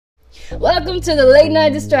Welcome to the Late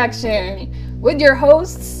Night Distraction with your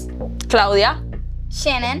hosts, Claudia,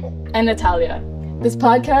 Shannon, and Natalia. This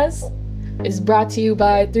podcast is brought to you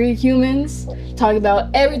by three humans talking about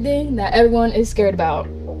everything that everyone is scared about,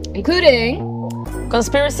 including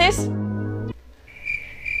conspiracies,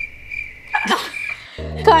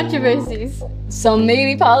 controversies, some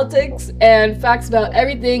maybe politics, and facts about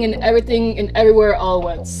everything and everywhere all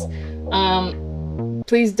at once.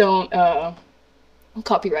 Please don't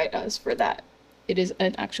copyright us for that. It is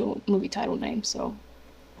an actual movie title name, so.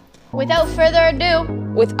 Without further ado,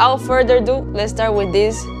 let's start with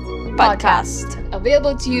this podcast.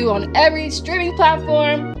 Available to you on every streaming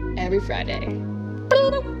platform every Friday.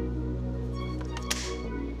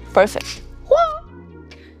 Perfect.